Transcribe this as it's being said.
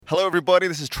Hello, everybody.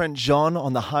 This is Trent-Jean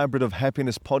on the Hybrid of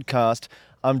Happiness podcast.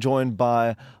 I'm joined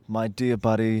by my dear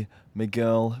buddy,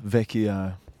 Miguel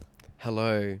Vecchio.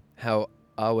 Hello. How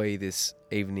are we this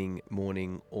evening,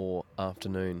 morning, or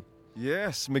afternoon?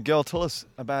 Yes, Miguel, tell us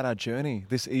about our journey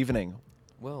this evening.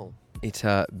 Well, it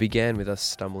began with us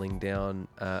stumbling down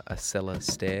a cellar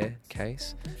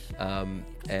staircase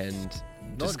and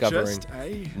discovering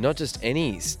not just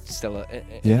any cellar,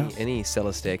 any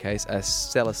cellar staircase, a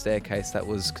cellar staircase that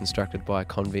was constructed by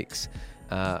convicts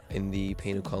in the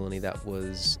penal colony that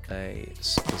was the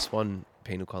Swan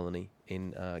penal colony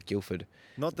in Guildford.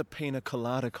 Not the Pina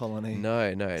Colada colony. No,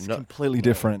 it's not completely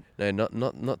different. No,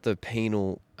 not the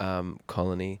penal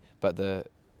colony, but the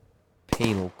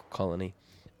penal colony.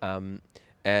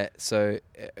 So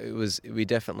it was. We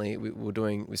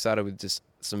started with just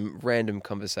some random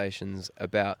conversations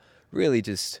about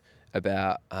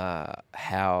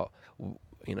how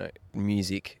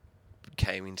music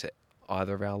came into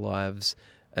either of our lives,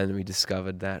 and we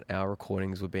discovered that our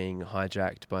recordings were being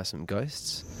hijacked by some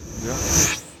ghosts. Yeah.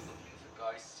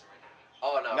 Ghosts.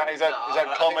 Oh no. Is that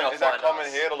common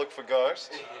here to look for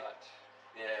ghosts?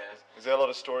 Yeah. Is there a lot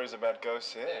of stories about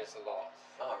ghosts here? There's a lot.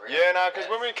 Oh, really? Yeah, no, because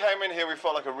when we came in here, we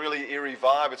felt like a really eerie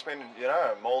vibe. It's been,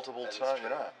 multiple times,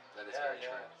 That is very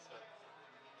true.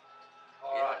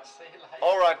 All right, see you later.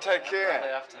 All right, take care.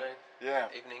 Monday afternoon. Yeah.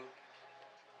 Evening.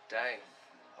 Day.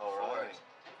 All right. Forward.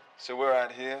 So we're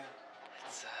out here,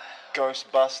 It's,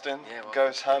 ghost busting,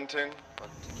 ghost hunting.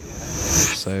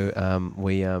 So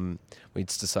we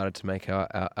just decided to make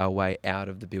our way out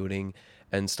of the building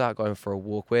and start going for a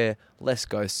walk where less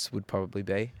ghosts would probably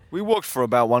be. We walked for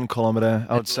about 1 kilometre,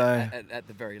 I would say. At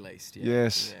the very least, yeah.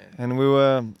 Yes, Yeah. and we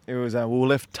were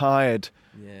left tired.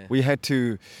 Yeah. We had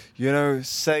to,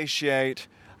 satiate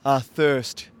our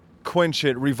thirst, quench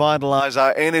it, revitalize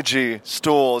our energy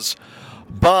stores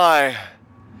by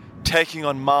taking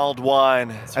on mild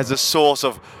wine as a source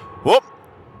of,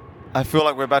 I feel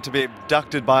like we're about to be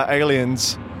abducted by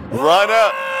aliens right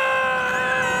now.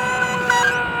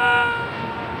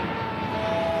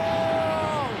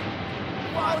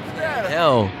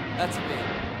 Hell, that's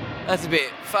a bit.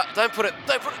 Fuck! Don't put it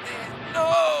there.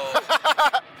 No.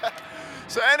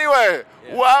 So anyway,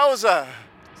 wowza.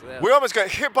 So We almost got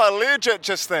hit by a Lear Jet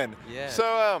just then. Yeah.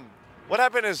 So what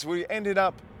happened is we ended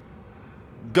up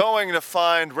going to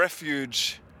find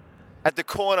refuge at the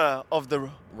corner of the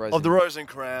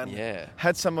Rosencrown. Yeah.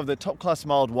 Had some of the top class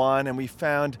mild wine, and we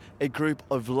found a group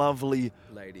of lovely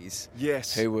ladies.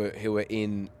 Yes. Who were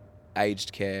in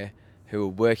aged care, who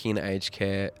were working in aged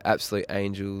care, absolute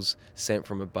angels sent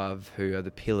from above, who are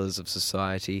the pillars of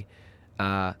society.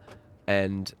 Sorry,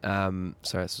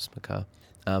 that's just my car.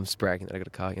 Just bragging that I got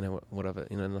a car, whatever,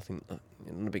 nothing, not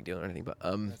a big deal or anything, but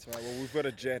That's right. Well, we've got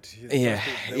a jet. Yeah.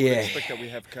 They would expect that we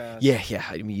have cars. Yeah.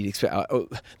 I mean, you'd expect.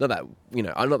 Not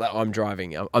that I'm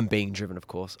driving. I'm being driven, of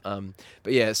course.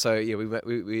 But yeah. So yeah,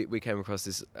 we came across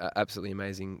this absolutely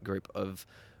amazing group of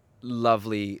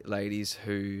lovely ladies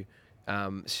who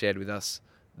shared with us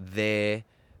their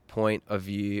point of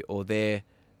view or their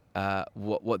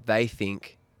what they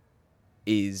think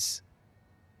is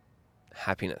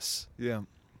happiness. Yeah.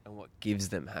 And what gives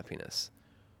them happiness.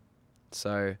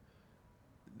 So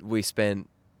we spent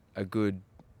a good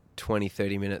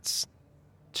 20-30 minutes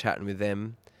chatting with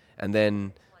them, and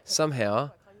then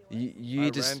somehow you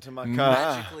just ran to my car.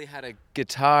 magically had a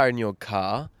guitar in your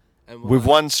car and With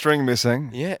one string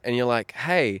missing. yeah, and you're like,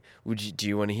 hey, do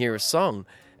you want to hear a song?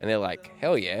 And they're like,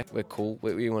 hell yeah, we're cool,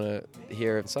 we want to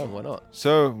hear a song, why not?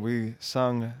 So we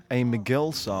sung a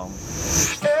Miguel song.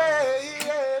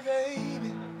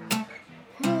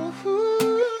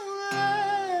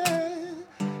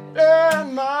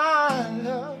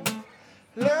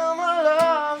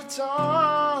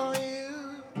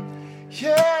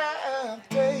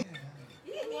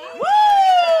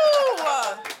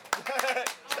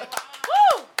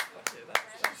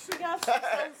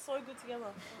 So good together.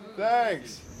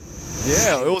 Thanks.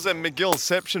 Yeah, it was a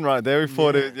Miguelception right there. We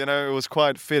thought it was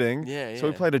quite fitting. Yeah, So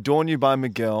we yeah. played Adorn You by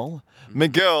Miguel.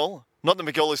 Miguel, not the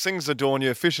Miguel who sings Adorn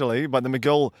You officially, but the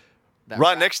Miguel That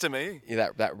right rap. next to me. Yeah,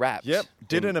 that rap. Yep,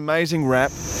 did an amazing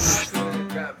rap. I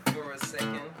could rap for a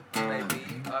second, maybe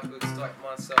I could stop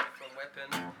myself from weapon.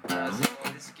 As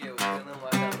all this skill, feeling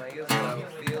like I may as well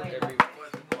feel every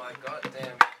word of my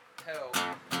goddamn hell.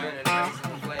 Burning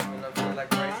racing flame and I feel like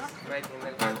racist, making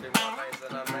me run through my veins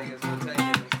and I may as well take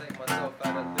it and take myself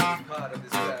out of this part of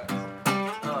this world. A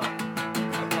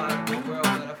part of the world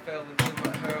that I fell into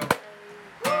my hurl.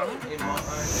 In my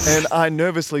own. And I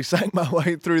nervously sang my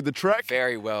way through the track.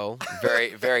 Very well,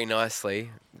 very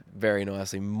nicely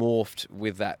morphed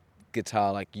with that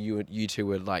guitar, like you two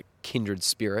were like kindred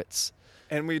spirits.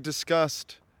 And we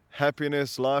discussed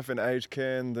happiness, life, and aged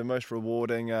care, and the most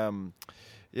rewarding,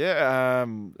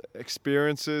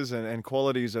 experiences and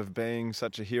qualities of being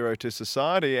such a hero to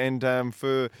society. And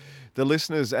for the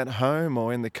listeners at home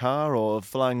or in the car or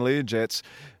flying Lear Jets,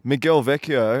 Miguel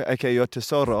Vecchio, aka your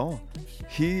Tesoro,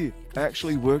 he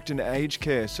actually worked in aged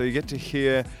care. So you get to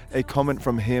hear a comment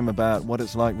from him about what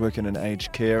it's like working in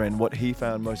aged care and what he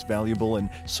found most valuable and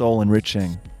soul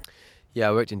enriching. Yeah,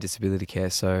 I worked in disability care,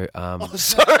 so... Oh,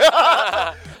 sorry.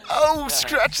 Oh,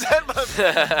 scratch that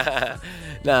moment.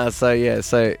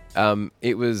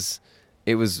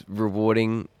 It was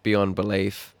rewarding beyond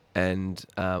belief, and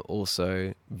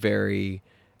also very...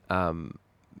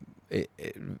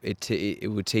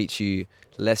 It would teach you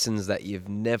lessons that you've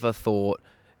never thought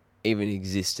even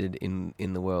existed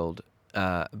in the world,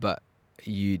 but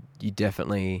you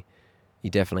definitely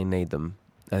need them.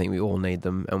 I think we all need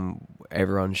them, and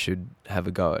everyone should have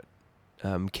a go at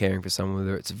caring for someone,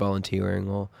 whether it's volunteering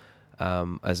or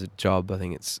as a job. I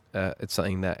think it's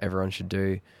something that everyone should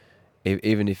do,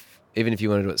 even if you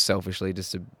want to do it selfishly,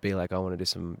 just to be like, I want to do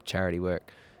some charity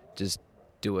work. Just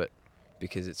do it,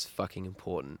 because it's fucking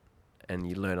important, and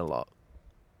you learn a lot.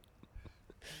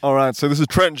 All right, so this is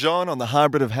Trent-Jean on the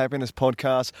Hybrid of Happiness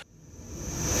podcast.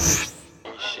 I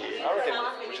reckon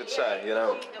we should say,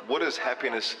 what does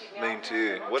happiness mean to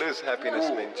you? What does happiness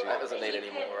mean to you? That doesn't need any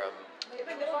more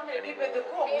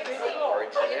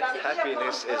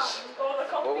Happiness is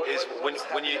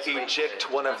when you eject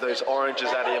one of those oranges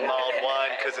out of your mild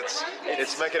wine because it's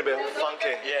making it a bit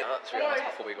funky. Yeah, that's real nice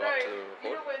before we go up to the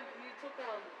record.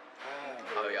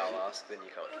 Oh yeah, I'll ask, then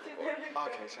you come up to the record.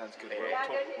 Okay, sounds good.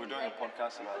 We're doing a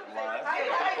podcast about life,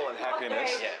 people, and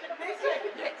happiness. Yeah.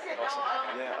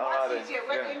 Awesome. Yeah, all right then.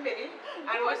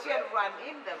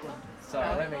 Sorry, I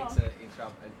don't mean to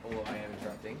interrupt, or I am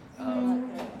interrupting.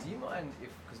 Do you mind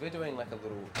because we're doing like a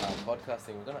little podcast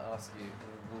thing, we'd like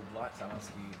to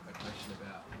ask you a question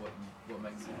about what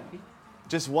makes you happy?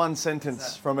 Just one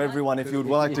sentence from everyone, if you would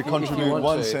like to contribute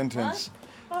one sentence.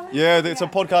 Yeah, it's a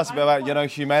podcast about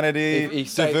humanity,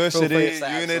 diversity,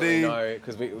 unity. No,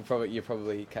 because you're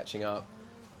probably catching up.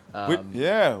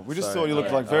 We just thought you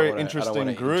looked like a very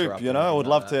interesting group. I would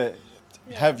love to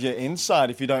have your insight,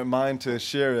 if you don't mind, to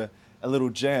share a little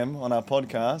gem on our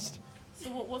podcast. So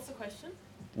what's the question?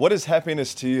 What is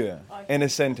happiness to you in a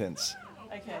sentence?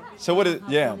 Okay. So what is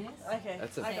Okay.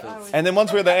 That's and then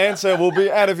once we have the answer, we'll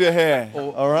be out of your hair.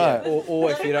 All right. Yeah,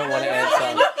 or if you don't want to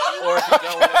answer, or if you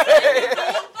don't want to say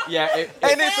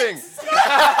anything.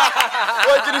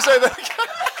 Wait, did you say that?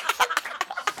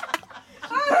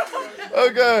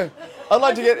 Okay. I'd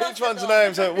like to get each one's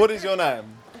name. So what is your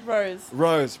name? Rose.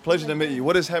 Rose. Pleasure to meet you.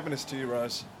 What is happiness to you,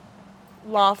 Rose?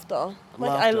 Laughter. I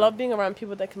Laughter. love being around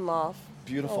people that can laugh.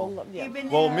 Beautiful. Yeah.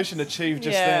 Well, mission achieved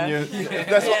just then.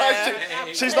 That's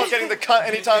why she's not getting the cut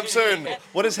anytime soon.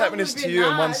 What is happiness to you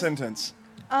in one sentence?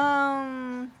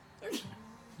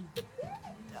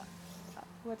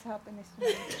 What's happiness to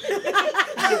me?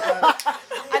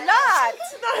 A lot.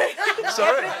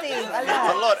 Sorry? Everything.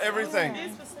 A lot, everything.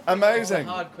 Amazing.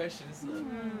 hard question, isn't it?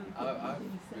 I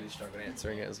really struggled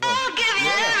answering it as well.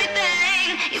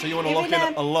 So you want to lock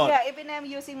in a lot? Yeah, even I'm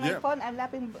using my phone, I'm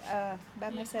laughing by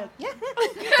myself. Yeah.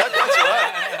 That's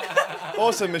right.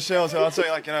 Awesome, Michelle. So I'd say,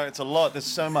 it's a lot. There's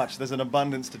so much. There's an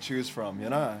abundance to choose from,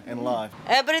 in life.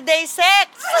 Everyday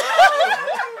sex.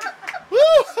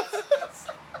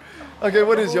 Okay,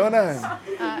 what is your name?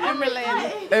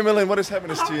 Emmeline. Emmeline, what is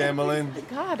happiness to you, Emmeline?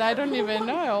 God, I don't even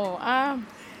know.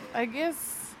 I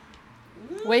guess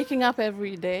waking up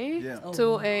every day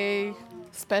to a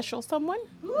special someone.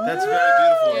 That's very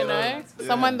beautiful. You know,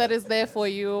 someone that is there for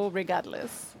you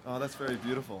regardless. Oh, that's very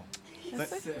beautiful.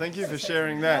 Thank you for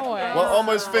sharing that. No worries. Well,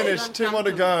 almost finished. 2 more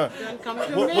to go.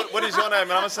 What is your name?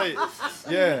 And I'm going to say,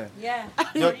 Yeah.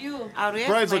 Your Ariette.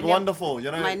 braids look wonderful,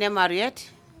 My name Ariette.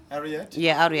 Ariette?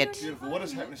 Yeah, Ariette. Beautiful. What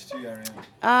is happiness to you,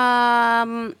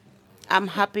 Ariette? I'm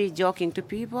happy joking to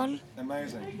people.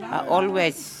 Amazing.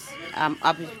 Always, I'm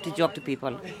happy to joke to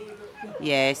people.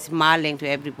 Yeah, smiling to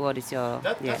everybody. So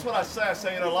That's what I say. I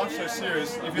say, life's so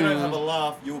serious. If you don't have a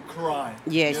laugh, you'll cry.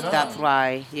 Yes, that's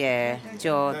right. Yeah.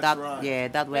 So That's right. Yeah,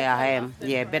 that's where I am.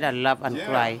 Yeah, better laugh and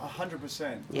cry.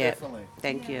 100%. Yeah. Definitely.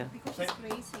 Thank you.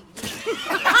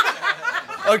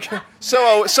 Okay, so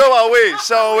are we.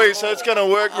 So it's going to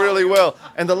work really well.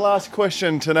 And the last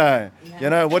question tonight,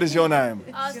 what is your name?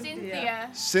 Cynthia.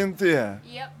 Cynthia.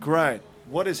 Yep. Great.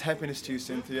 What is happiness to you,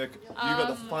 Cynthia? You got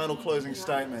the final closing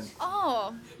statement.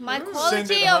 Oh, my Send it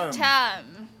quality home. of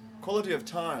time. Quality of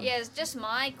time. Yeah, it's just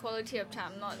my quality of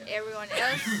time, not everyone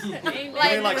else. You mean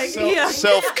like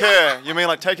self-care? You mean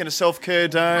like taking a self-care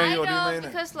day? Kind Or do you of, mean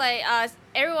because like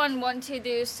everyone wants to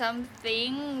do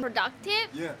something productive.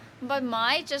 Yeah. But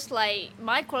my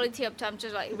quality of time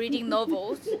just like reading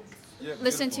novels, Yeah,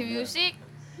 listen to beautiful, music,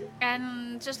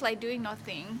 and just like doing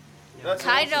nothing. That's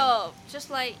Kind awesome. of just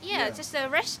like just a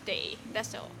rest day.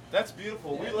 That's all. That's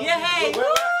beautiful. We love Yeah, hey.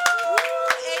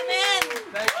 Amen.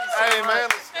 Amen.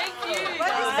 Thank you.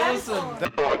 Awesome.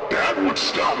 That would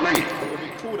stop me. It would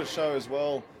be cool to show as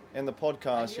well in the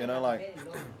podcast, you know, like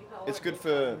it's good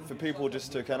for people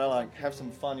just to kind of like have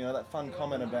some fun, you know, that fun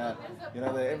comment about, you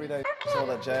know, the everyday all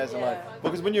that jazz and like,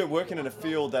 because when you're working in a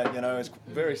field that, you know, is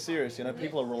very serious, you know,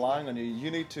 people are relying on you,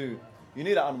 you need to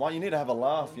unwind, you need to have a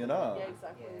laugh, you know. Yeah,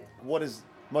 exactly. What is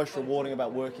most rewarding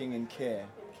about working in care?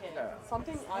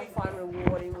 Something I find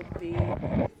rewarding would be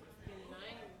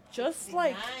just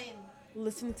like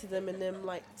listening to them and them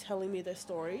like telling me their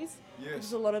stories. Yes.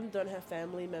 Because a lot of them don't have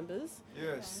family members.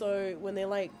 Yes. So when they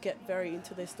like get very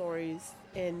into their stories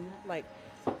and like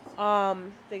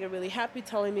they get really happy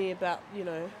telling me about, you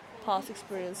know, past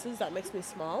experiences, that makes me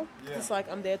smile. Yeah. It's like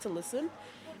I'm there to listen.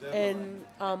 Definitely. And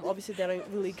obviously they don't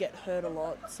really get hurt a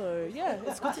lot. So yeah,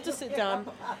 it's good to just sit down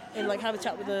and like have a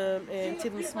chat with them and see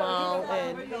them smile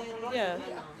and yeah.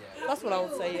 That's what I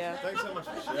would say, yeah. Thanks so much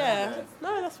for sharing. Yeah. that.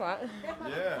 No, that's right.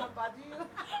 Yeah. But,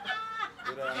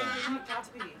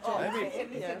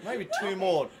 Yeah. maybe two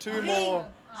more.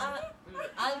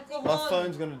 My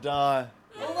phone's gonna die.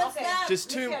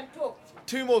 Just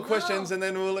two more questions and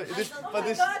then we'll.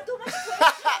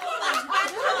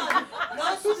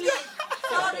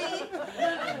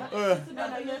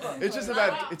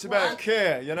 It's about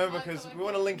care, you know, because we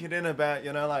want to link it in about,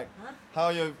 you know, like how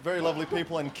you're very lovely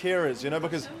people and carers, you know,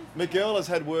 because Miguel has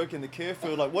had work in the care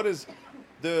field. Like, what is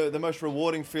the most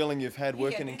rewarding feeling you've had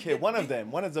working in care? One of the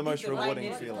most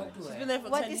rewarding feelings. She's been there for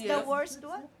What 10 is years. the worst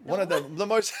one? One of the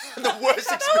worst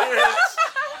experience.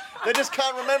 They just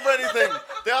can't remember anything.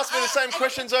 They ask me the same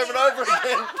questions over and over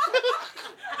again.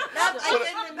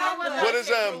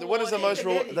 What is the most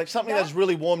like something that's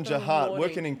really warmed your heart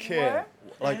working in care?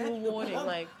 Like Rewarding,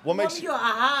 like what makes you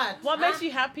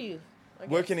happy? I guess.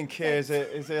 working in care? Is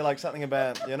there like something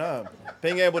about, you know,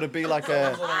 being able to be like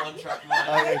a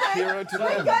hero to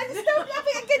them?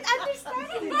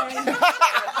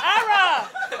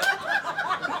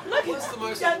 What's the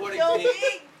most rewarding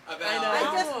thing about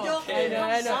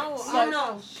I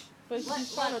know. But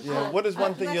she's trying to Yeah. What is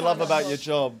one thing you love about your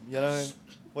job? You know,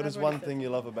 what is one thing you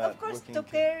love about Of course, working to in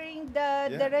care? caring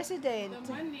the resident.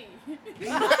 Money.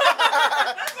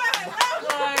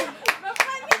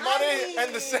 Money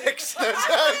and the sex. Money and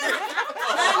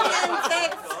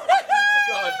sex.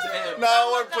 God damn. No, I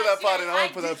won't put that part in. I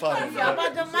won't put that part in.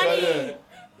 About the money.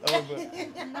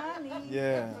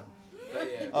 Yeah. But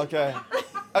yeah. Okay.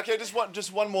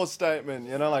 Just one more statement.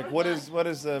 You know, like what is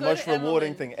the most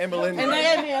rewarding thing? Emmeline.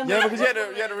 Yeah, because you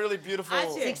had a really beautiful.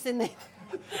 69.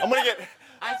 I'm gonna get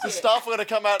the staff are gonna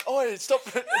come out. Oh, stop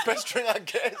pestering our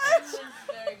guests.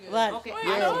 What?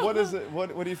 Yeah. What is it?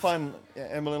 What do you find,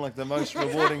 Emmeline, like the most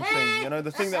rewarding thing? You know,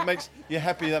 the thing that makes you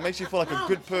happy, that makes you feel like a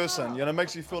good person. You know,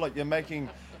 makes you feel like you're making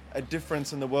a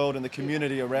difference in the world and the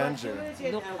community around you.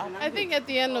 I think at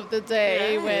the end of the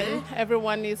day, when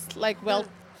everyone is like well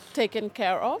taken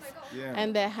care of Yeah.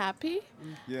 and they're happy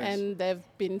Yes. and they've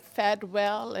been fed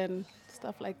well and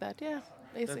stuff like that, yeah,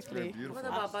 That's very basically. beautiful.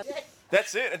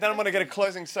 That's it. And then I'm going to get a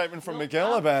closing statement from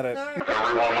Miguel about it. Everyone look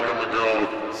at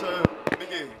Miguel. So,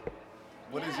 Miggy,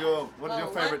 what is your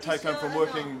favourite take home from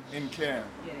working in care?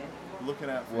 Looking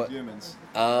out for humans.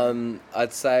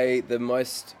 I'd say the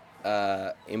most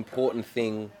important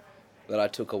thing that I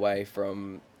took away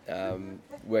from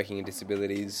working in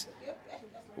disabilities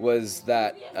was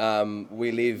that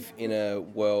we live in a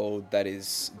world that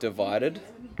is divided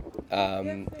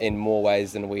in more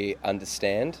ways than we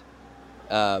understand,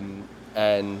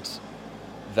 and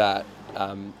that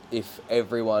if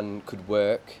everyone could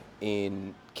work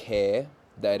in care,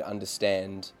 they'd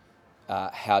understand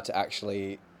how to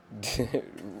actually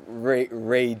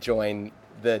rejoin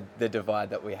the divide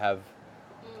that we have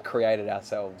created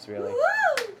ourselves, really.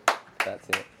 That's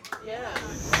it.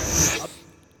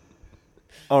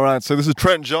 All right, so this is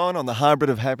Trent-Jean on the Hybrid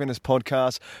of Happiness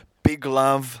podcast. Big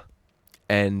love.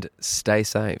 And stay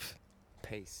safe.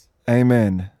 Peace.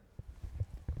 Amen.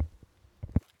 Do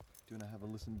you want to have a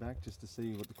listen back just to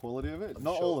see what the quality of it?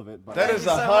 Not all of it, but... That is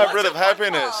the Hybrid of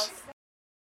Happiness.